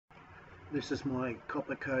This is my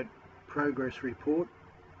copper coat progress report,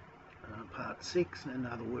 part 6, and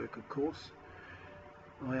other work of course.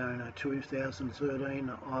 I own a 2013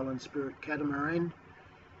 Island Spirit catamaran,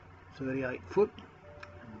 38 foot,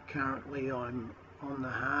 and currently I'm on the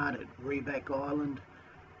hard at Reback Island.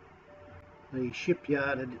 The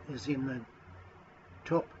shipyard is in the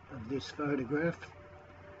top of this photograph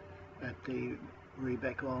at the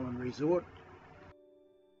Reback Island Resort.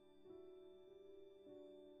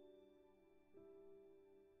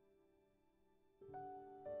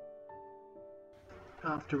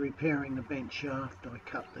 After repairing the bent shaft, I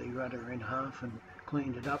cut the rudder in half and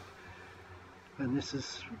cleaned it up, and this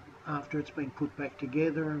is after it's been put back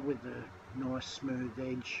together with a nice smooth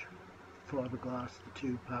edge fiberglass the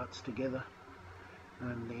two parts together,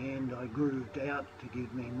 and the end I grooved out to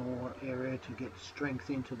give me more area to get strength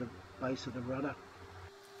into the base of the rudder.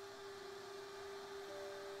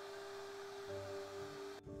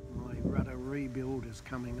 My rudder rebuild is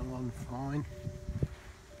coming along fine.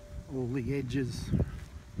 All the edges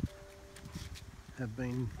have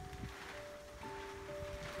been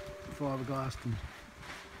fiberglassed, and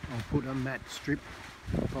I'll put a matte strip,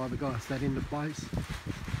 fiberglass that into place.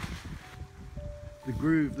 The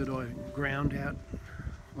groove that I ground out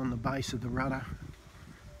on the base of the rudder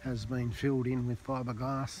has been filled in with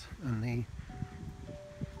fiberglass, and the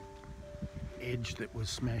edge that was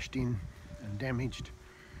smashed in and damaged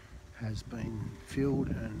has been filled,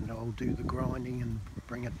 and I'll do the grinding and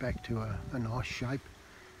bring it back to a nice shape.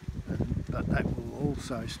 But that will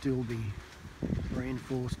also still be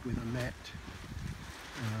reinforced with a matte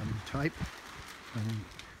tape and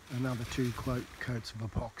another 2 coats of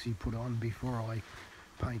epoxy put on before I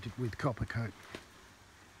paint it with copper coat.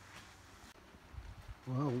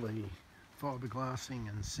 Well, the fiberglassing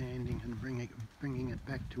and sanding and bringing it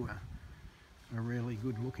back to a really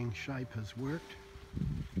good looking shape has worked.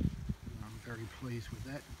 I'm very pleased with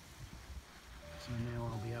that. So now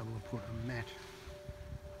I'll be able to put a matte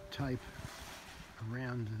tape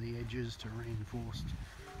around the edges to reinforce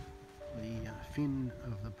the fin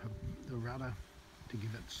of the rudder to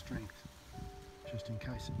give it strength, just in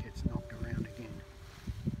case it gets knocked around again.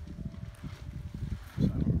 So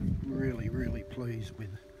I'm really pleased with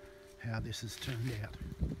how this has turned out.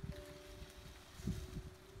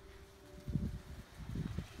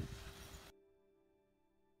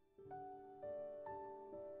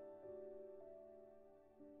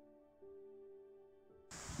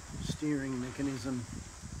 Steering mechanism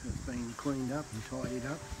has been cleaned up and tidied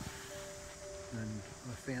up, and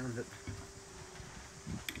I found that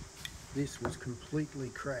this was completely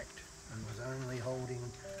cracked and was only holding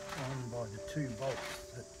on by the 2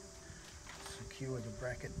 bolts that secure the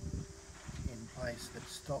bracket in place that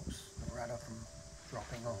stops the rudder from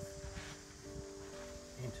dropping off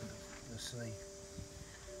into the sea.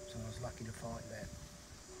 So I was lucky to find that.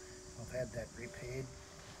 I've had that repaired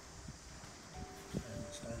and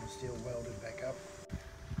stainless steel welded back up.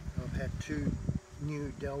 I've had 2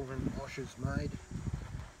 new Delrin washers made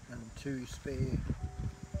and 2 spare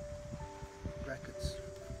brackets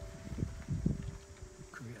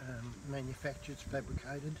manufactured,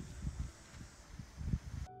 fabricated.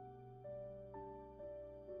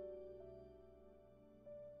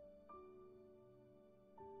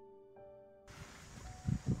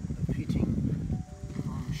 The fitting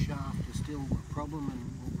on the shaft is still a problem, and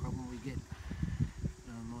we'll probably get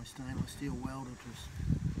my stainless steel welder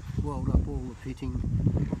to weld up all the fitting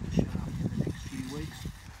on the shaft in the next few weeks.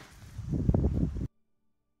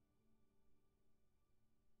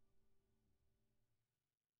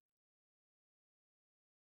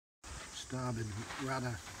 Starboard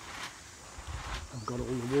rudder, I've got all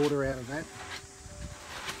the water out of that,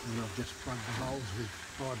 and I've just plugged the holes with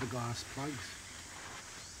fiberglass plugs,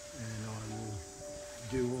 and I will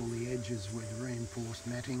do all the edges with reinforced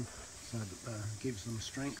matting so that it gives them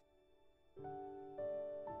strength.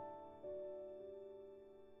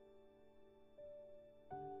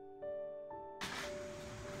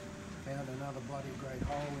 Found another bloody great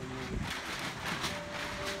hole in the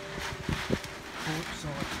port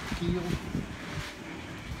side keel,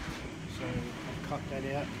 so I've cut that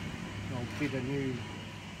out. I'll fit a new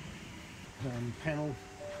panel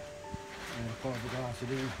and fiberglass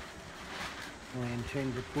it in. I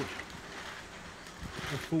intend to put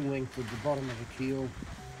the full length of the bottom of the keel,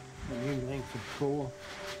 a new length of core,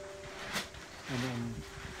 and then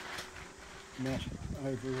mat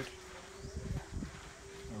over it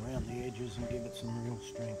around the edges and give it some real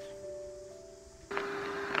strength.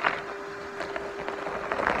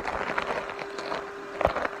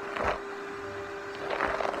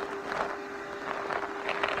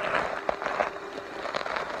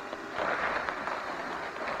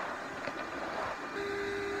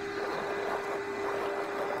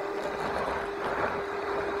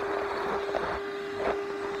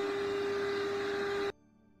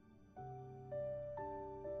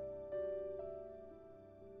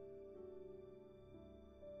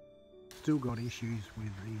 still got issues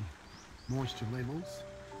with the moisture levels,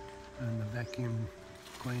 and the vacuum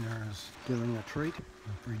cleaner is doing a treat.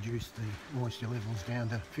 I've reduced the moisture levels down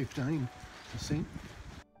to 15%.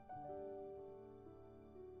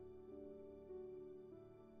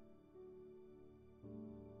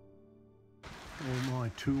 All my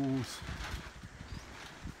tools,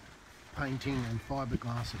 painting and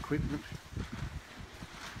fiberglass equipment.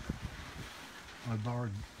 I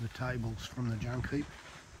borrowed the tables from the junk heap.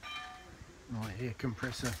 My air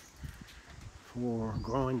compressor for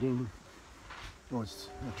grinding was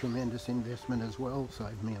a tremendous investment as well,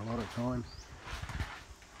 saved me a lot of time.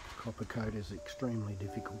 Copper coat is extremely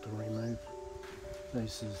difficult to remove.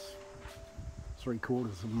 This is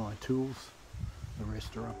 3/4 of my tools, the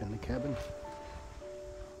rest are up in the cabin.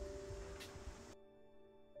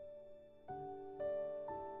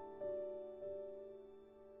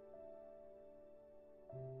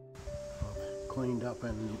 I've cleaned up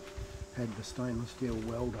and had the stainless steel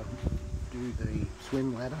welder do the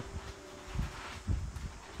swim ladder.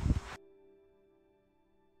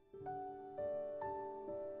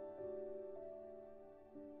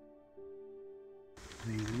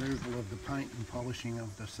 The removal of the paint and polishing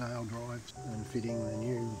of the sail drives and fitting the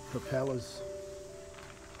new propellers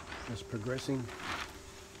is progressing.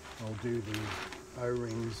 I'll do the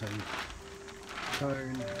O-rings and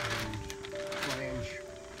cone and flange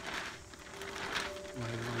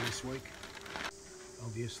later on this week.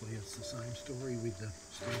 Obviously it's the same story with the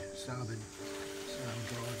starboard sail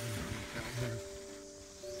drive and propeller.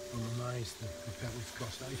 I'm amazed the propellers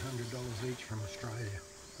cost $800 each from Australia,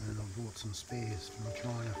 and I bought some spares from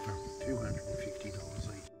China for $250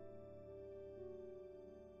 each.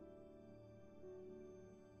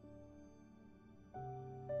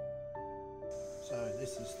 So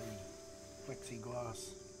this is the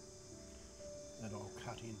plexiglass that I'll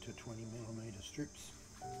cut into 20mm strips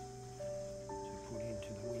to put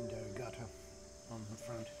into the window gutter on the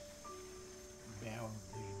front bow of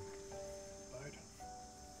the boat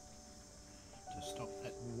to stop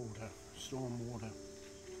that water, storm water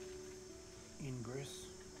ingress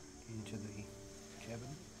into the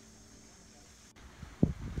cabin.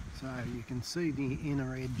 So you can see the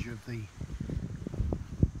inner edge of the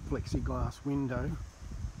plexiglass window.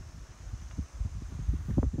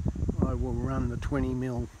 I will run the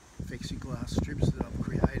 20mm plexiglass strips that I've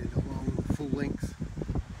created along the full length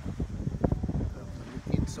of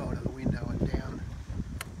the inside of the window and down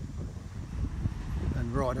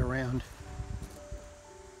and right around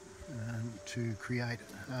to create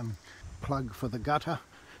a plug for the gutter.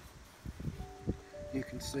 You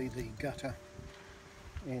can see the gutter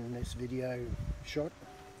in this video shot,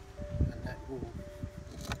 and that will,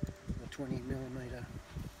 the 20mm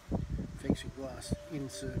plexiglass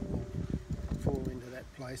insert will fall into that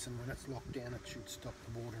place, and when it's locked down it should stop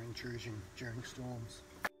the water intrusion during storms.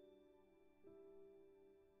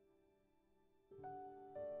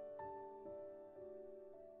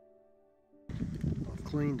 I've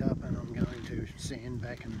cleaned up and I'm going to sand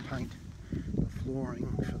back and paint the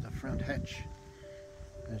flooring for the front hatch.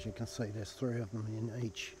 As you can see, there's 3 of them in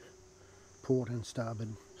each port and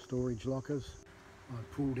starboard storage lockers. I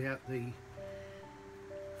pulled out the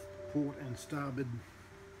port and starboard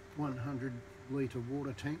 100 litre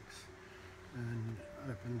water tanks and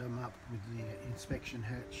opened them up with the inspection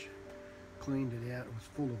hatch, cleaned it out. It was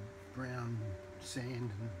full of brown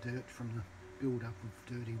sand and dirt from the build up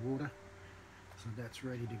of dirty water, so that's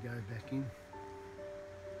ready to go back in.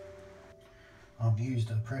 I've used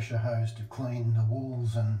a pressure hose to clean the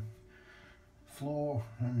walls and floor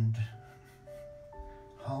and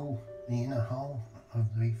hull, the inner hull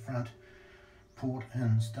of the front port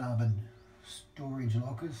and starboard storage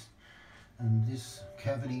lockers. And this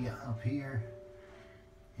cavity up here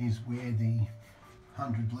is where the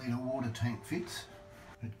 100 litre water tank fits.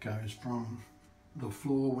 It goes from the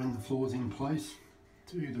floor, when the floor's in place,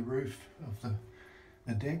 to the roof of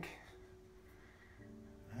the deck.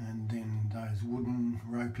 And then those wooden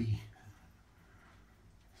ropey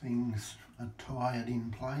things are tied in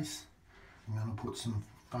place. I'm going to put some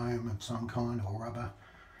foam of some kind or rubber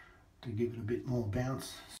to give it a bit more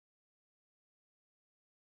bounce.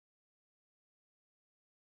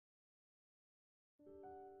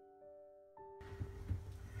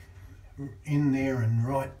 In there and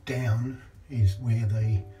right down is where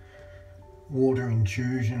the water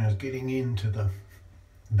intrusion is getting into the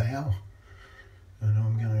bow, and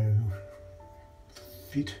I'm going to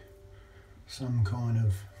fit some kind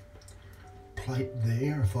of plate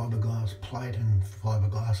there, a fiberglass plate, and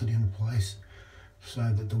fiberglass it in place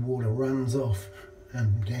so that the water runs off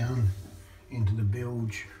and down into the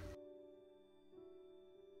bilge.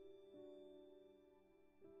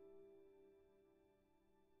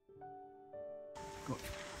 got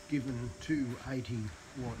given two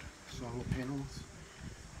 80-watt solar panels.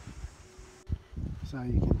 So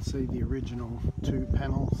you can see the original two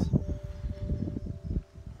panels,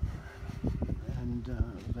 and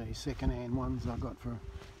the second-hand ones I got for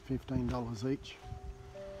 $15 each.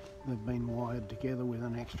 They've been wired together with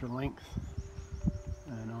an extra length,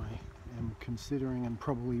 and I am considering, and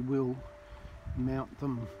probably will, mount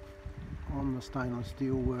them on the stainless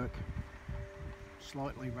steel work,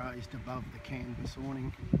 slightly raised above the canvas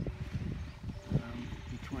awning,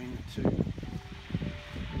 between the two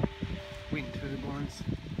wind turbines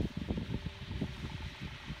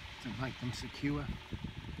to make them secure,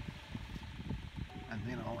 and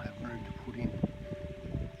then I'll have room to put in.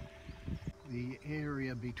 The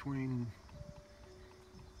area between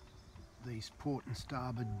these port and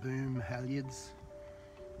starboard boom halyards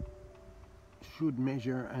should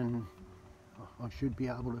measure, and I should be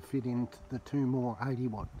able to fit into the two more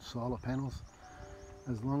 80-watt solar panels.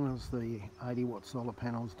 As long as the 80-watt solar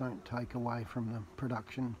panels don't take away from the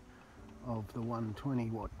production of the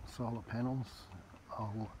 120-watt solar panels,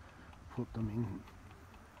 I'll put them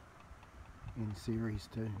in series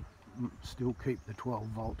to still keep the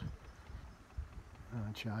 12-volt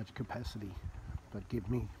charge capacity, but give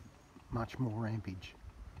me much more ampage.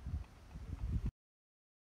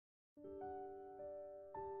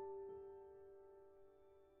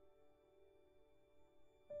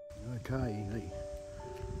 Okay, the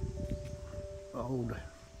old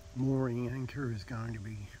mooring anchor is going to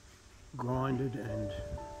be grinded and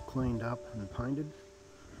cleaned up and painted.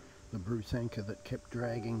 The Bruce anchor that kept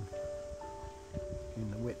dragging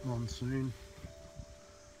in the wet monsoon,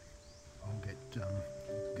 I'll get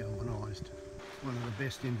galvanised. One of the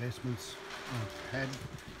best investments I've had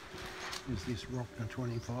is this Rockner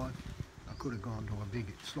 25. I could have gone to a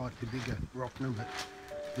slightly bigger Rockner, but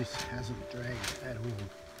this hasn't dragged at all.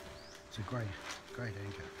 It's a great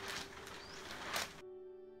anchor.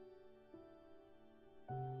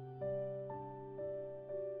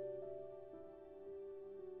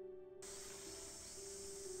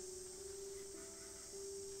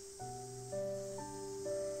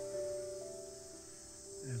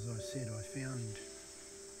 As I said, I found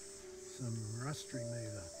some rust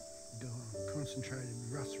remover, concentrated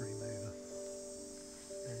rust remover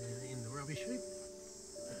in the rubbish heap,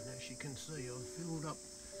 and as you can see, I've filled up,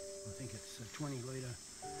 I think it's a 20 litre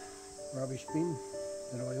rubbish bin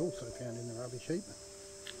that I also found in the rubbish heap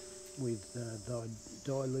with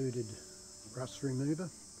diluted rust remover,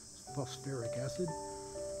 phosphoric acid,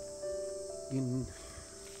 in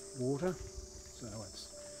water. So it's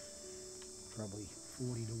probably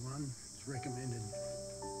 40 to 1. It's recommended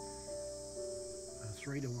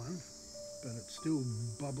 3 to 1, but it's still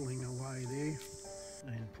bubbling away there.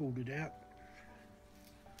 And pulled it out,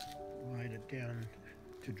 laid it down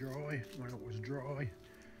to dry. When it was dry,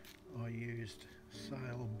 I used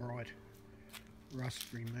Sail Bright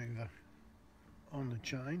rust remover on the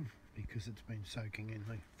chain because it's been soaking in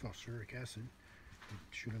the phosphoric acid. It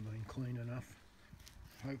should have been clean enough.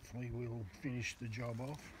 Hopefully we'll finish the job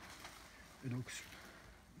off. It looks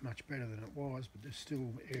much better than it was, but there's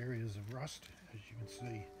still areas of rust, as you can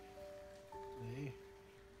see there.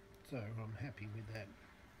 So I'm happy with that,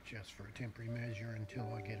 just for a temporary measure until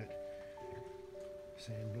I get it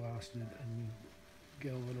sandblasted and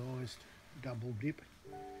galvanised double dip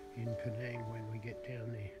in Penang when we get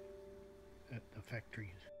down there at the factories.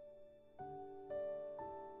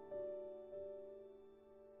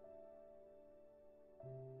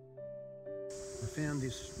 I found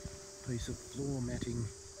this piece of floor matting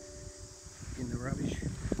in the rubbish,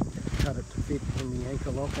 cut it to fit in the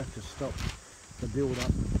anchor locker to stop the build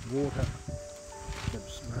up water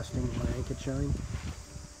that's rusting my anchor chain.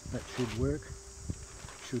 That should work,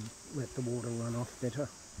 should let the water run off better.